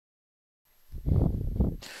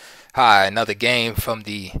Hi, another game from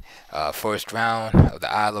the first round of the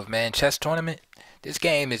Isle of Man chess tournament. This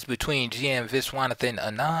game is between GM Viswanathan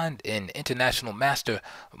Anand and international master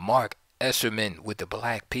Marc Esserman with the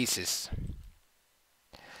black pieces.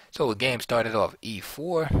 So the game started off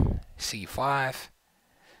e4, c5,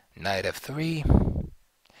 knight f3,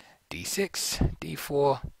 d6,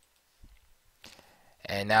 d4,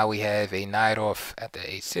 and now we have a Najdorf at the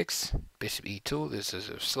a6, bishop e2. This is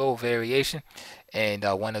a slow variation, and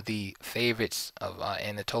one of the favorites of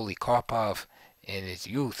Anatoly Karpov in his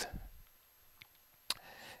youth.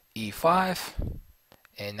 e5,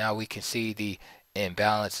 and now we can see the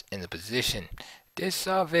imbalance in the position. This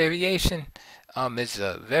variation is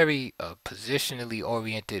a very positionally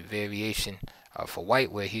oriented variation for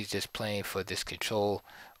white, where he's just playing for this control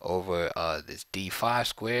over this d5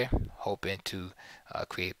 square, hoping to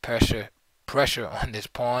create pressure on this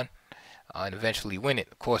pawn and eventually win it.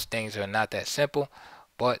 Of course, things are not that simple,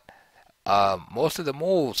 but most of the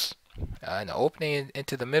moves in the opening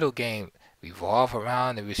into the middle game revolve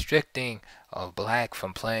around the restricting of black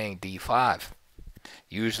from playing d5.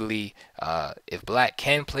 Usually, if black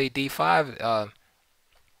can play d5,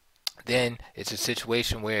 then it's a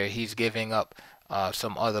situation where he's giving up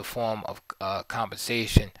some other form of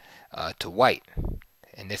compensation to white.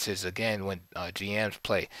 And this is again when GMs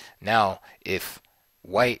play. Now, if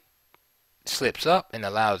white slips up and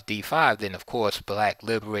allows d5, then of course black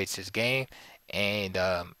liberates his game and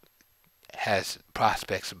has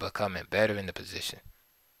prospects of becoming better in the position.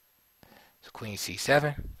 So queen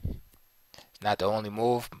c7. It's not the only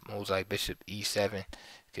move. Moves like bishop e7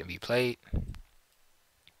 can be played.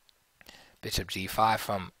 Bishop g5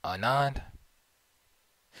 from Anand.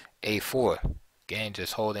 a4. Again,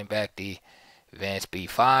 just holding back the advance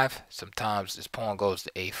b5. Sometimes this pawn goes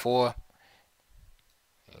to a4.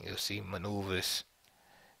 And you'll see maneuvers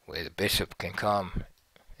where the bishop can come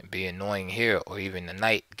and be annoying here, or even the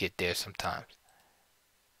knight get there sometimes.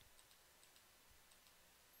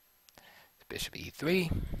 Bishop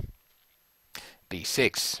e3.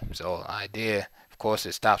 b6. So idea, of course,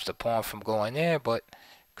 it stops the pawn from going there, but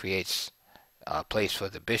creates a place for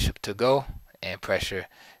the bishop to go and pressure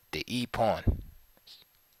the e pawn.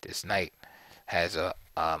 This knight has a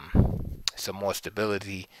some more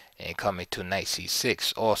stability in coming to knight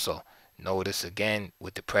c6. Also, notice again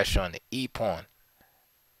with the pressure on the e pawn.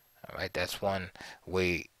 All right, that's one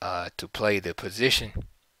way to play the position.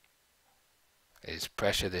 Is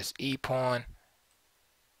pressure this e pawn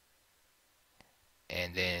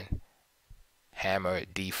and then hammer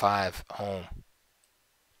d5 home.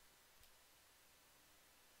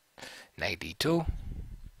 Knight d2.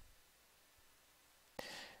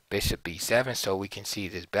 Bishop b7, so we can see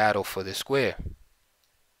this battle for the square.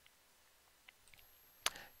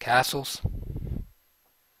 Castles.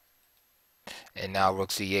 And now rook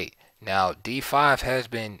c8. Now d5 has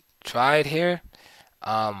been tried here.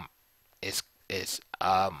 It's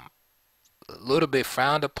a little bit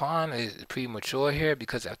frowned upon. It's premature here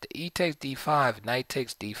because after e takes d5, knight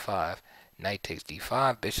takes d5, knight takes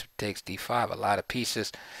d5, bishop takes d5. A lot of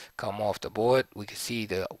pieces come off the board. We can see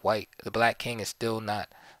the black king is still not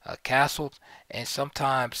castled, and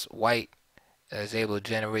sometimes white is able to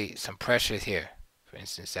generate some pressure here. For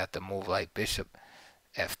instance, at the move like bishop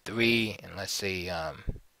f3, and let's say I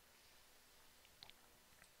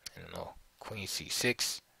don't know, queen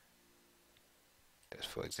c6. Just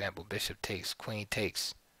for example, bishop takes, queen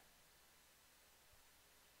takes.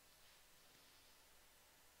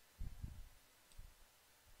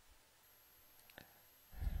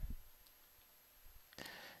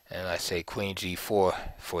 And let's say queen g4,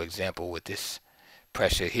 for example, with this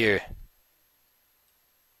pressure here.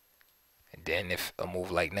 And then if a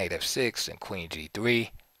move like knight f6 and queen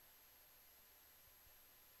g3,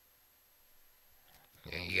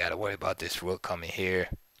 and you got to worry about this rook coming here.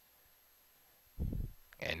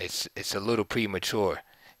 And it's a little premature.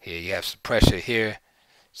 Here you have some pressure here.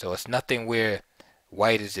 So it's nothing where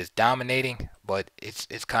white is just dominating, but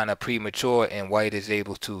it's kind of premature, and white is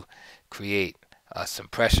able to create some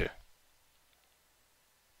pressure.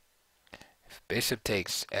 If bishop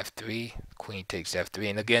takes f3, queen takes f3,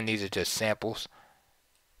 and again these are just sample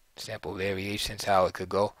variations how it could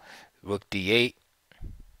go. Rook d8,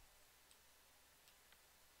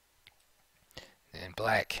 then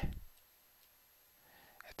black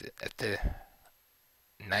at the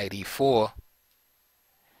knight e4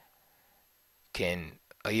 can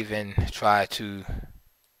even try to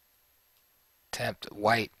tempt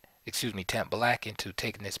black into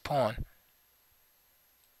taking this pawn.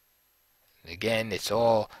 Again, it's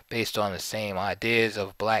all based on the same ideas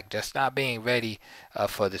of black just not being ready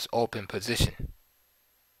for this open position.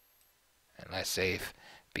 And let's say if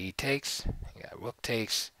B takes. You got rook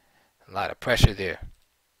takes. A lot of pressure there.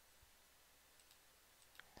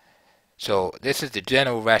 So this is the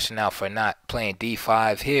general rationale for not playing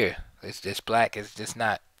d5 here. This black is just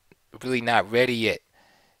not really not ready yet,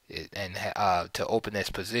 and to open this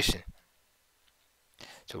position.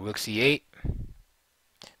 So rook c8,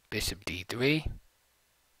 bishop d3,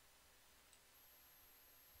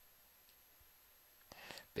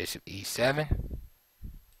 bishop e7,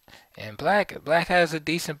 and black has a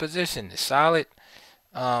decent position. It's solid.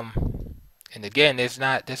 And again, this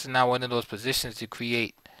is not one of those positions to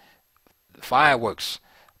create fireworks,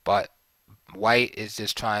 but white is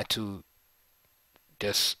just trying to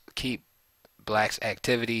just keep black's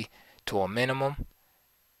activity to a minimum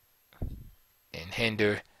and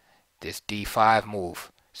hinder this d5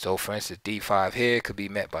 move. So for instance, d5 here could be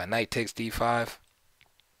met by knight takes d5,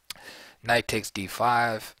 knight takes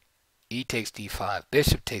d5, e takes d5,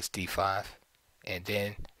 bishop takes d5, and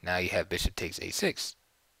then now you have bishop takes a6.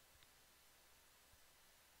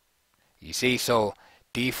 You see, so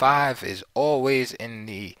d5 is always in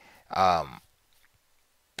the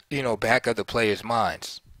back of the player's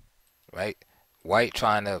minds, right? White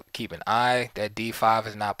trying to keep an eye that d5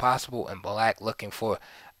 is not possible, and black looking for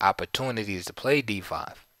opportunities to play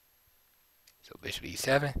d5. So bishop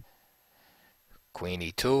e7, queen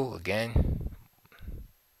e2, again,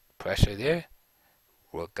 pressure there.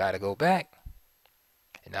 Rook got to go back.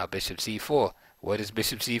 And now bishop c4. What is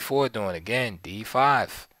bishop c4 doing? Again,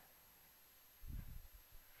 d5.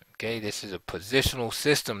 Okay, this is a positional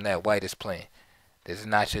system that white is playing. This is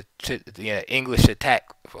not your English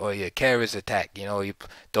attack or your carriage attack. You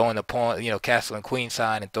throwing the pawn, castle and queen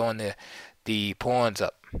side, and throwing the pawns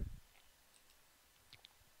up.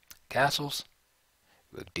 Castles.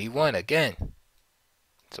 Rook d1 again.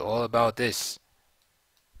 It's all about this.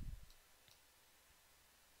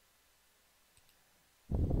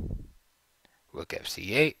 Rook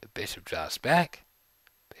fc8. Bishop drops back.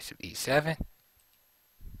 Bishop e7.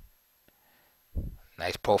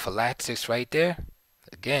 Nice prophylaxis right there.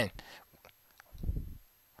 Again,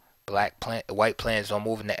 white plans on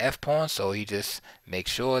moving the f pawn, so he just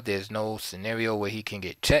makes sure there's no scenario where he can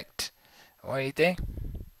get checked or anything.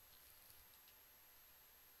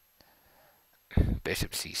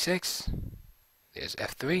 Bishop c6. There's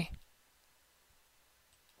f3.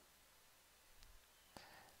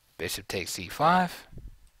 Bishop takes c5.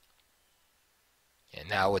 And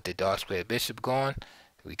now with the dark square bishop going,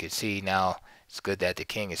 we can see now it's good that the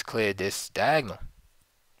king has cleared this diagonal.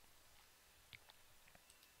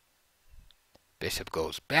 Bishop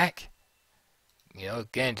goes back.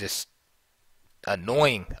 Again, just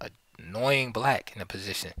annoying black in the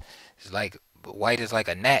position. It's like white is like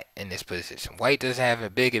a gnat in this position. White doesn't have a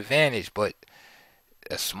big advantage, but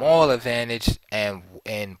a small advantage, and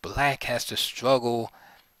black has to struggle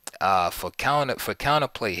for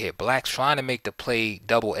counterplay here. Black's trying to make the play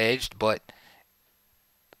double-edged, but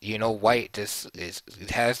white just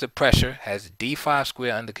has the pressure, has the d5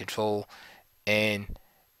 square under control, and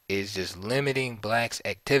is just limiting black's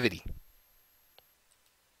activity.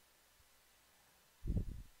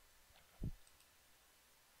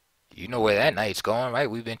 You know where that knight's going,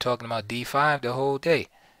 right? We've been talking about d5 the whole day.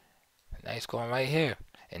 The knight's going right here.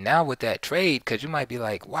 And now with that trade, because you might be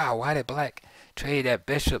like, wow, why did black trade that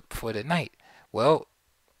bishop for the knight? Well,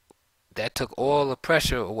 that took all the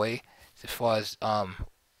pressure away as far as d5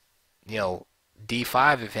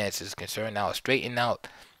 advance is concerned. Now it straightened out.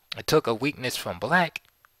 It took a weakness from black,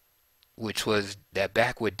 which was that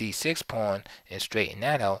backward d6 pawn, and straightened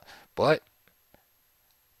that out. But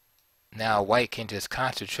now white can just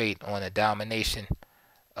concentrate on the domination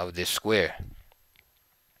of this square.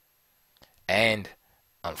 And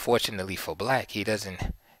unfortunately for black, he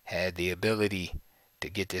doesn't have the ability to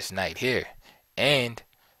get this knight here. And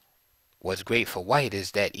what's great for white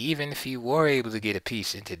is that even if he were able to get a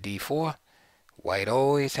piece into d4, white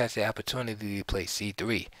always has the opportunity to play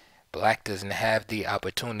c3. Black doesn't have the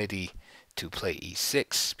opportunity to play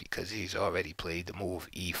e6 because he's already played the move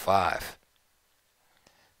e5.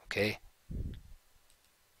 Okay?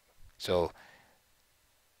 So,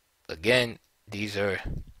 again, these are,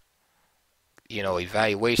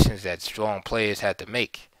 evaluations that strong players have to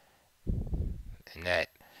make. And that,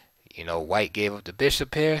 white gave up the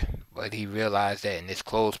bishop here, but he realized that in this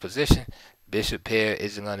closed position, bishop here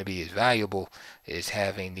isn't going to be as valuable as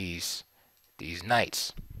having these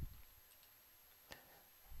knights.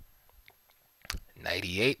 Knight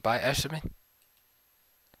e8 by Esserman.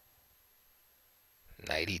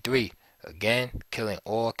 Knight e3. Again, killing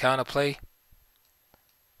all counterplay.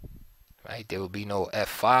 Right? There will be no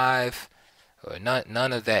f5 or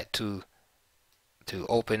none of that to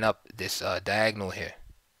open up this diagonal here.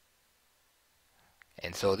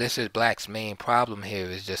 And so this is black's main problem here,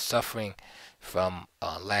 is just suffering from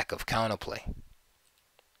lack of counterplay.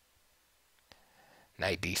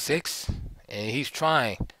 Knight d6, and he's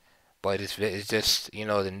trying, but it's just,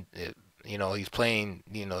 he's playing,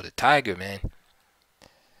 the tiger, man.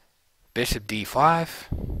 Bishop d5,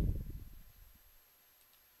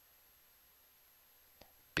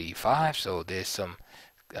 b5. So there's some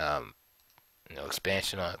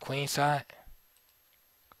expansion on the queen side.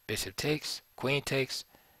 Bishop takes, queen takes,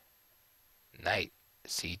 knight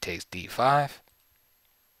c takes d5,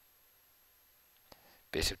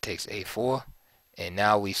 bishop takes a4, and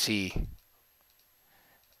now we see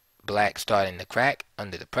black starting to crack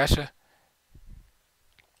under the pressure,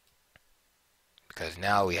 because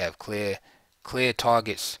now we have clear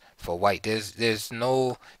targets for white. This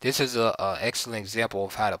is a excellent example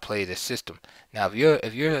of how to play this system. Now if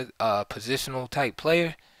you're a positional type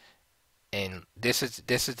player, and this is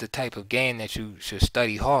the type of game that you should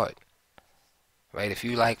study hard, right? If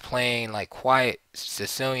you like playing like quiet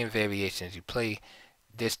Sicilian variations, you play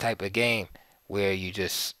this type of game where you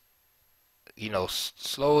just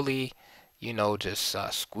slowly just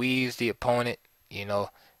squeeze the opponent. You don't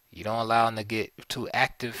allow them to get too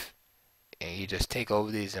active, and you just take over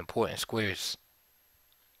these important squares.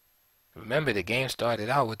 Remember, the game started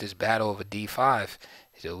out with this battle over d5,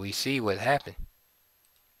 so we see what happened.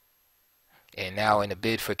 And now in the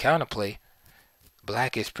bid for counterplay,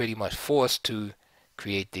 black is pretty much forced to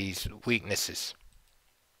create these weaknesses.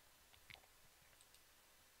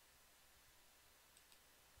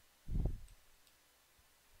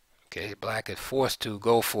 Okay, black is forced to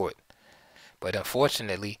go for it. But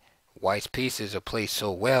unfortunately, white's pieces are placed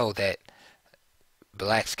so well that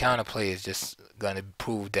black's counterplay is just going to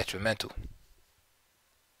prove detrimental.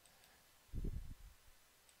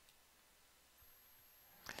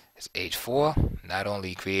 It's h4, not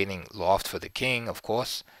only creating loft for the king, of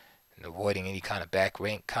course, and avoiding any kind of back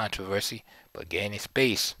rank controversy, but gaining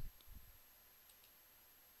space.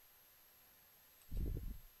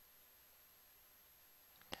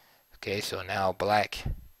 Okay, so now black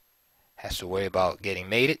has to worry about getting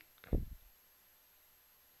mated.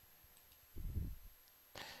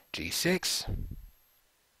 g6,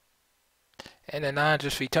 and the Anand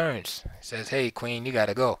just returns. It says, hey queen, you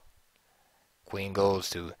gotta go. Queen goes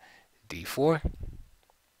to d4.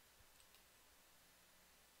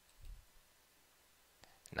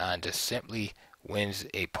 Anand just simply wins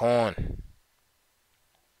a pawn,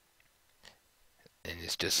 and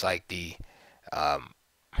it's just like the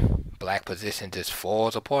black position just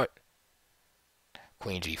falls apart.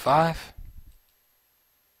 Queen g5.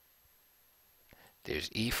 There's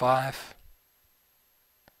e5.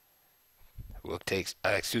 Rook takes,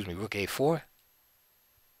 rook a4.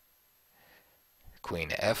 Queen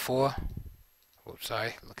to f4. Oops,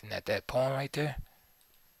 sorry, looking at that pawn right there.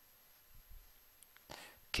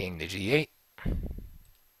 King to g8.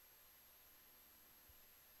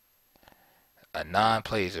 Anand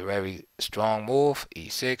plays a very strong move,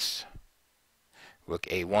 e6. Rook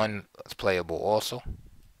a1 is playable also.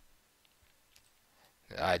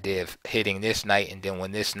 The idea of hitting this knight, and then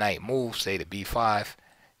when this knight moves, say to b5,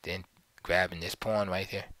 then grabbing this pawn right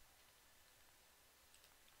here.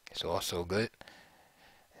 It's also good.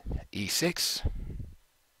 e6.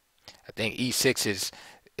 I think e6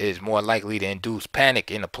 is more likely to induce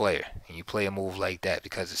panic in a player, and you play a move like that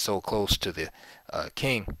because it's so close to the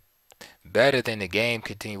king. Better than the game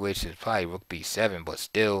continuation is probably rook b7, but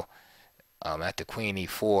still, at the queen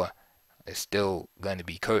e4, it's still going to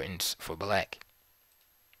be curtains for black.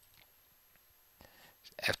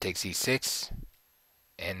 F takes e6,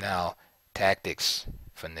 and now tactics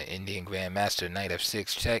from the Indian Grandmaster, knight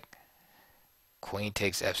f6 check. Queen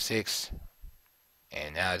takes f6,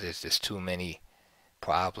 and now there's just too many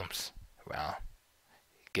problems around.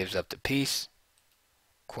 Gives up the piece.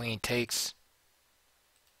 Queen takes,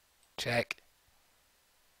 check,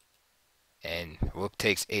 and rook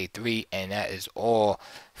takes a3, and that is all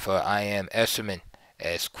for Esserman,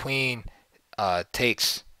 as queen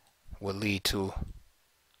takes will lead to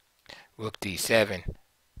rook d7,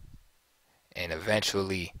 and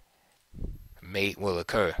eventually mate will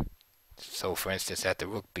occur. So for instance, at the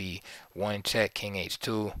rook b1 check, king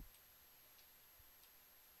h2,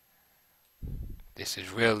 this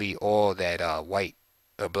is really all that white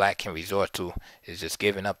or black can resort to, is just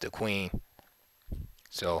giving up the queen.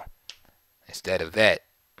 So instead of that,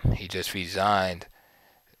 he just resigned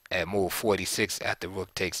at move 46 after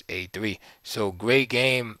rook takes a3. So great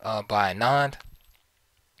game by Anand.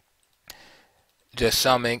 Just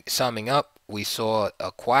summing up, we saw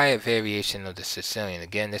a quiet variation of the Sicilian.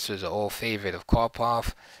 Again, this was an old favorite of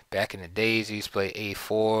Karpov. Back in the days, he used to play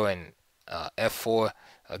a4 and f4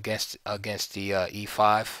 against the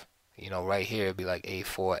e5. You know, right here it'd be like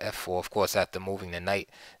a4, f4. Of course, after moving the knight,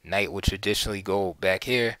 knight would traditionally go back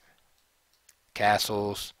here,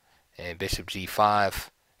 castles, and bishop g5.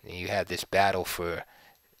 And you have this battle for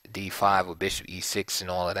d5 with bishop e6 and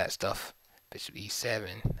all of that stuff. Bishop e7,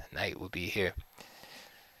 knight would be here.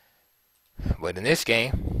 But in this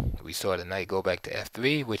game, we saw the knight go back to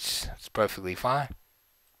f3, which is perfectly fine.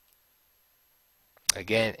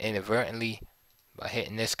 Again, inadvertently, by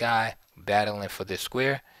hitting this guy, battling for this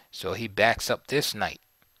square, so he backs up this knight.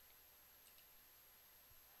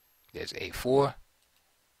 There's a4.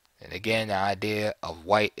 And again, the idea of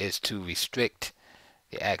white is to restrict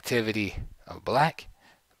the activity of black.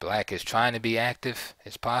 Black is trying to be active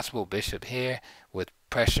as possible. Bishop here with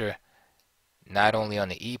pressure not only on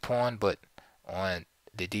the e pawn but on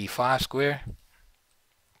the d5 square.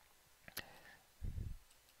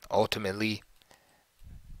 Ultimately,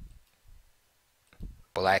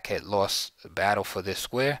 black had lost the battle for this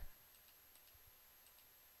square.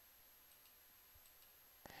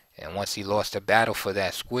 And once he lost the battle for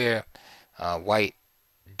that square, white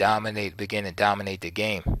began to dominate the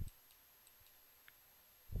game.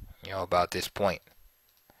 You know, about this point.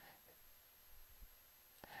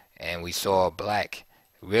 And we saw black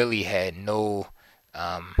really had no,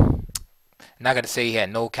 I'm not going to say he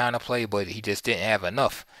had no counterplay, but he just didn't have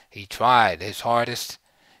enough. He tried his hardest,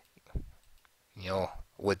 you know,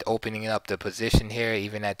 with opening up the position here,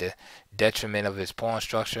 even at the detriment of his pawn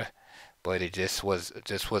structure, but it just was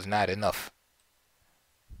not enough.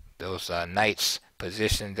 Those knights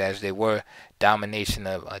positioned as they were, domination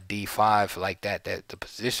of d5 like that, the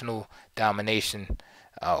positional domination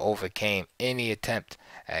overcame any attempt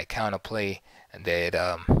at counterplay that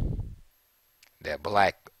that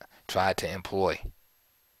black tried to employ.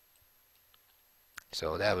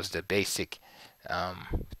 So that was the basic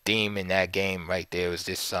theme in that game right there, was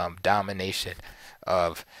this domination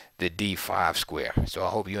of the d5 square. So I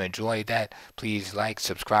hope you enjoyed that. Please like,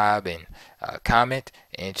 subscribe, and comment,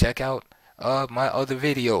 and check out my other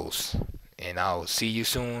videos. And I'll see you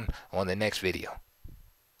soon on the next video.